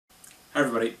Hi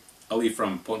everybody, Ali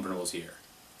from Potent Principles here.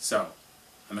 So,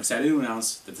 I'm excited to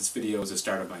announce that this video is the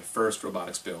start of my first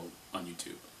robotics build on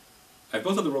YouTube. I've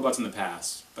built other robots in the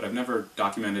past, but I've never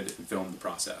documented and filmed the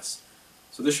process.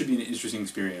 So this should be an interesting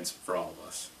experience for all of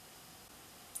us.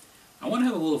 I want to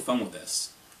have a little fun with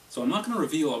this, so I'm not going to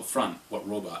reveal up front what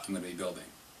robot I'm going to be building.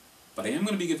 But I am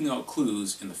going to be giving out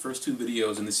clues in the first two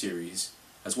videos in the series,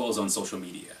 as well as on social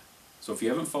media. So if you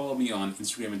haven't followed me on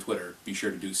Instagram and Twitter, be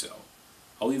sure to do so.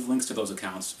 I'll leave links to those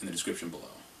accounts in the description below.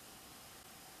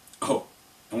 Oh,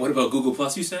 and what about Google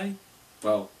Plus, you say?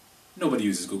 Well, nobody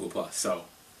uses Google Plus, so...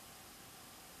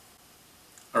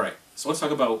 Alright, so let's talk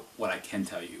about what I can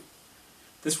tell you.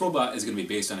 This robot is going to be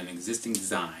based on an existing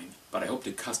design, but I hope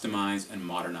to customize and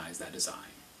modernize that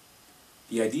design.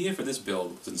 The idea for this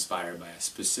build was inspired by a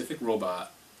specific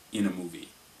robot in a movie.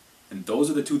 And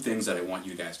those are the two things that I want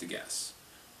you guys to guess.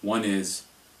 One is,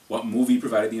 what movie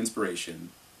provided the inspiration?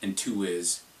 And two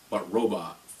is, what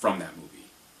robot from that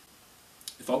movie?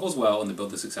 If all goes well and the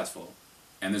build is successful,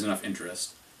 and there's enough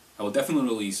interest, I will definitely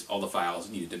release all the files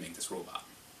needed to make this robot.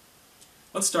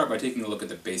 Let's start by taking a look at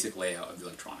the basic layout of the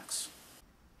electronics.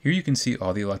 Here you can see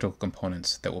all the electrical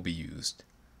components that will be used.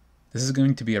 This is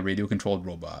going to be a radio-controlled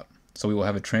robot, so we will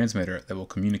have a transmitter that will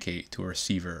communicate to a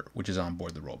receiver which is on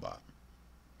board the robot.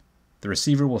 The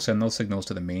receiver will send those signals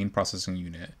to the main processing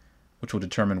unit, which will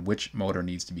determine which motor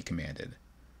needs to be commanded.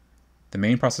 The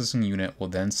main processing unit will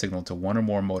then signal to one or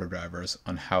more motor drivers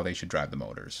on how they should drive the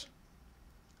motors.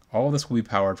 All of this will be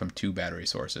powered from two battery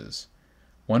sources.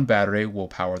 One battery will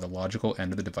power the logical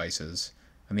end of the devices,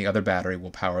 and the other battery will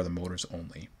power the motors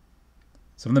only.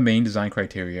 Some of the main design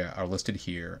criteria are listed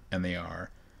here, and they are: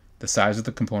 the size of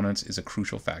the components is a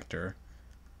crucial factor,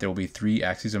 there will be 3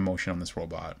 axes of motion on this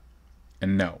robot,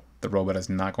 and no, the robot is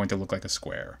not going to look like a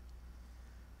square.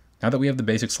 Now that we have the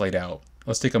basics laid out,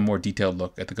 let's take a more detailed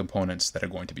look at the components that are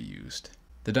going to be used.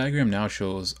 The diagram now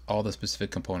shows all the specific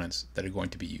components that are going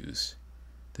to be used.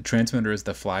 The transmitter is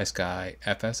the FlySky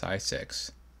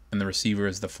FSI6, and the receiver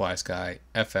is the FlySky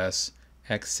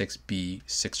FS-X6B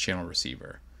 6-channel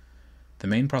receiver. The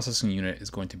main processing unit is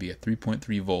going to be a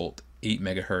 3.3 volt, 8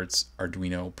 MHz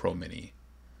Arduino Pro Mini.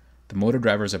 The motor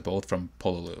drivers are both from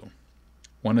Pololu.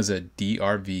 One is a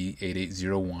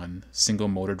DRV8801 single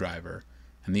motor driver,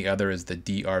 and the other is the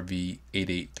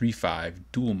DRV8835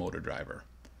 dual motor driver.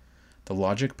 The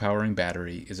logic powering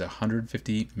battery is a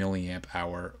 150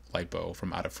 mAh LiPo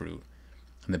from Adafruit,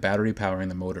 and the battery powering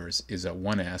the motors is a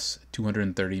 1S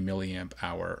 230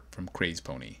 mAh from Craze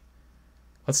Pony.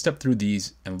 Let's step through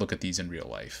these and look at these in real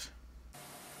life.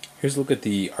 Here's a look at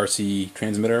the RC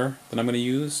transmitter that I'm going to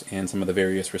use and some of the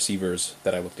various receivers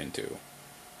that I looked into.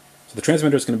 So the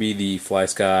transmitter is going to be the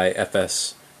FlySky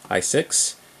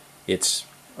FSI6. It's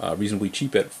reasonably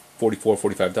cheap at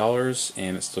 $45,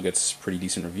 and it still gets pretty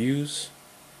decent reviews.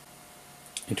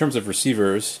 In terms of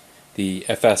receivers, the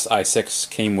FSI6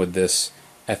 came with this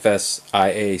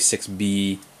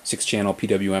FSIA6B 6-channel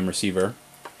PWM receiver,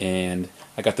 and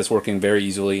I got this working very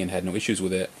easily and had no issues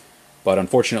with it, but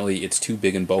unfortunately it's too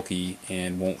big and bulky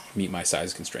and won't meet my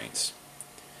size constraints.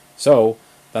 So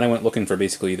then I went looking for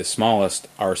basically the smallest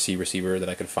RC receiver that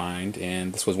I could find,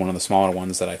 and this was one of the smaller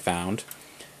ones that I found.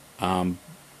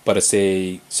 But it's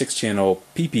a 6-channel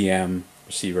PPM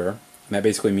receiver, and that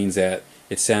basically means that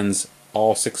it sends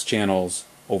all 6 channels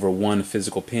over one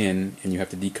physical pin, and you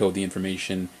have to decode the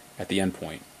information at the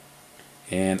endpoint.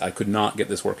 And I could not get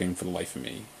this working for the life of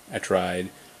me. I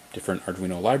tried different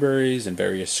Arduino libraries and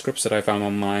various scripts that I found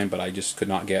online, but I just could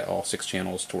not get all 6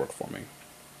 channels to work for me.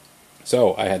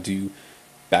 So I had to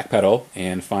backpedal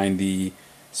and find the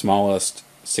smallest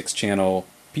 6-channel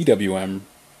PWM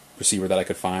receiver that I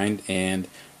could find, and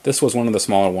this was one of the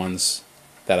smaller ones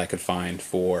that I could find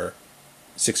for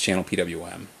 6-channel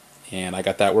PWM. And I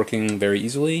got that working very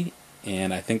easily,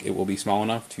 and I think it will be small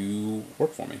enough to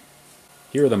work for me.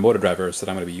 Here are the motor drivers that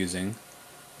I'm going to be using.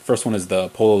 The first one is the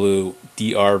Pololu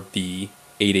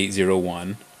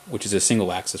DRV8801, which is a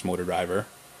single-axis motor driver.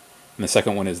 And the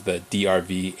second one is the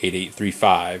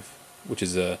DRV8835, which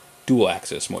is a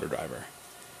dual-axis motor driver.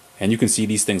 And you can see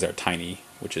these things are tiny,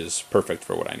 which is perfect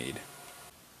for what I need.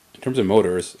 In terms of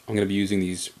motors, I'm going to be using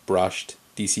these brushed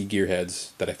DC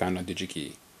gearheads that I found on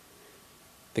DigiKey.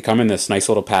 They come in this nice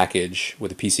little package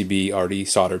with a PCB already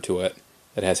soldered to it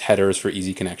that has headers for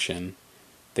easy connection.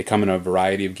 They come in a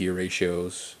variety of gear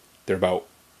ratios. They're about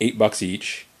 $8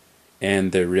 each,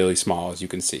 and they're really small, as you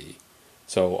can see.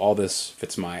 So all this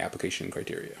fits my application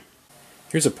criteria.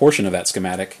 Here's a portion of that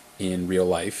schematic in real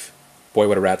life. Boy,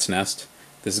 what a rat's nest.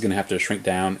 This is going to have to shrink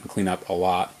down and clean up a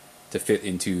lot to fit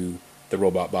into the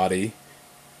robot body.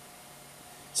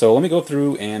 So let me go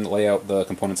through and lay out the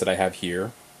components that I have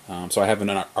here. So I have an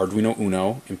Arduino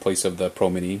Uno in place of the Pro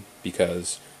Mini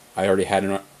because I already had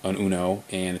an Uno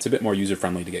and it's a bit more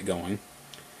user-friendly to get going.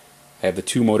 I have the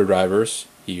 2 motor drivers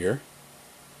here.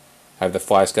 I have the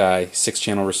FlySky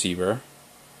 6-channel receiver.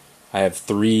 I have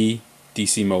 3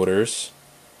 DC motors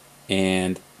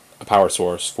and a power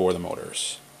source for the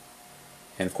motors.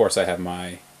 And of course I have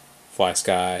my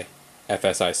FlySky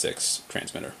FSI6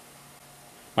 transmitter.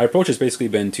 My approach has basically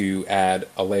been to add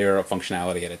a layer of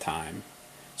functionality at a time.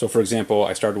 So for example,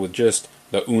 I started with just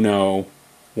the Uno,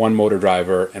 1 motor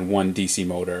driver and 1 DC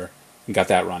motor and got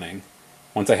that running.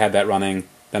 Once I had that running,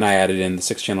 then I added in the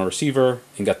 6-channel receiver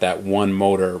and got that 1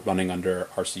 motor running under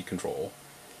RC control.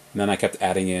 And then I kept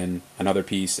adding in another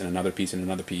piece and another piece and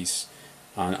another piece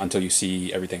until you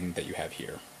see everything that you have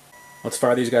here. Let's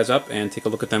fire these guys up and take a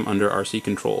look at them under RC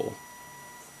control.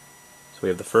 So we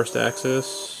have the first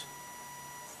axis,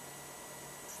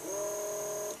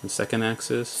 the second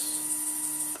axis,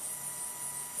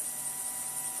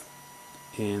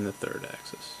 and the third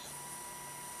axis.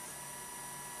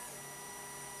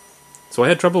 So I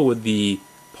had trouble with the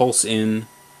pulse in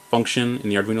function in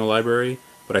the Arduino library,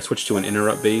 but I switched to an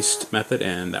interrupt based method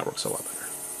and that works a lot better.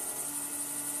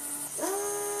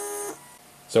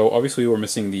 So obviously we're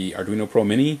missing the Arduino Pro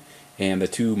Mini and the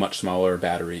 2 much smaller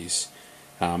batteries.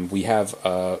 We have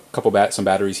some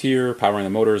batteries here powering the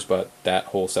motors, but that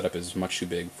whole setup is much too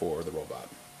big for the robot.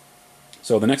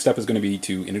 So the next step is going to be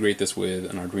to integrate this with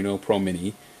an Arduino Pro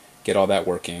Mini, get all that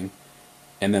working,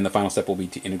 and then the final step will be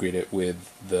to integrate it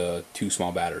with the 2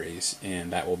 small batteries,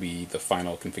 and that will be the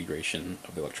final configuration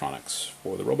of the electronics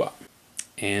for the robot.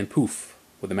 And poof,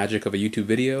 with the magic of a YouTube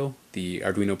video, the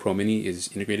Arduino Pro Mini is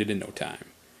integrated in no time.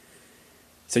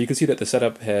 So you can see that the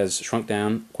setup has shrunk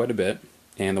down quite a bit,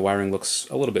 and the wiring looks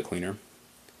a little bit cleaner.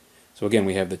 So again,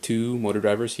 we have the 2 motor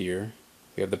drivers here,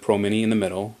 we have the Pro Mini in the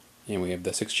middle, and we have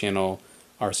the 6-channel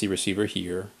RC receiver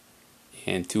here,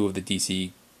 and 2 of the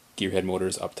DC gearhead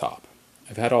motors up top.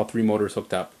 I've had all 3 motors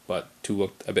hooked up, but 2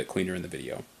 looked a bit cleaner in the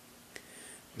video.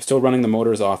 I'm still running the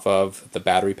motors off of the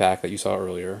battery pack that you saw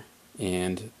earlier,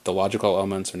 and the logical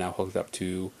elements are now hooked up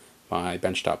to my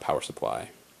benchtop power supply.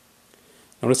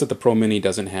 Notice that the Pro Mini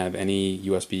doesn't have any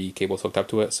USB cables hooked up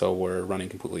to it, so we're running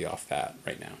completely off that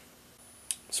right now.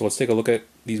 So let's take a look at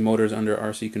these motors under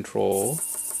RC control.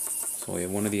 So we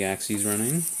have one of the axes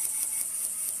running,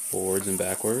 forwards and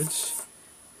backwards.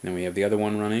 And then we have the other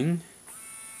one running.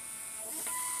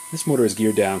 This motor is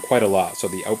geared down quite a lot, so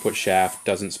the output shaft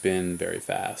doesn't spin very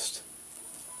fast.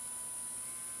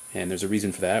 And there's a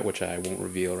reason for that, which I won't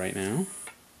reveal right now.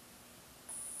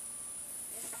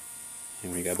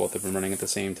 And we got both of them running at the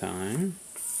same time.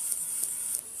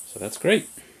 So that's great.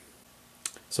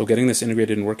 So getting this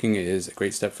integrated and working is a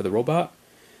great step for the robot.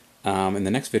 In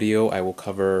the next video, I will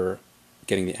cover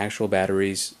getting the actual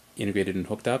batteries integrated and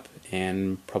hooked up,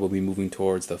 and probably moving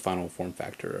towards the final form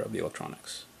factor of the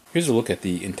electronics. Here's a look at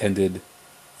the intended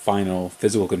final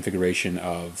physical configuration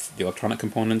of the electronic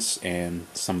components and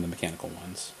some of the mechanical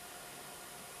ones.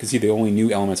 You can see the only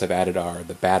new elements I've added are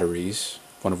the batteries,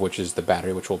 one of which is the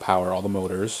battery which will power all the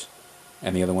motors,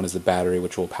 and the other one is the battery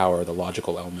which will power the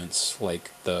logical elements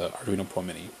like the Arduino Pro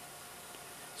Mini.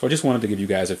 So I just wanted to give you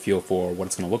guys a feel for what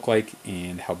it's going to look like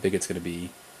and how big it's going to be,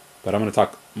 but I'm going to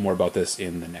talk more about this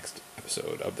in the next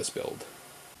episode of this build.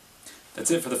 That's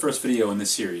it for the first video in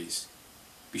this series.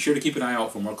 Be sure to keep an eye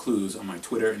out for more clues on my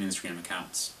Twitter and Instagram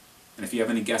accounts. And if you have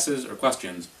any guesses or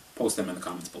questions, post them in the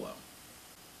comments below.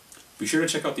 Be sure to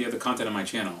check out the other content on my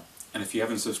channel, and if you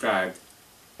haven't subscribed,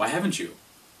 why haven't you?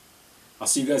 I'll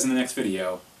see you guys in the next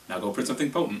video. Now go print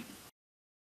something potent.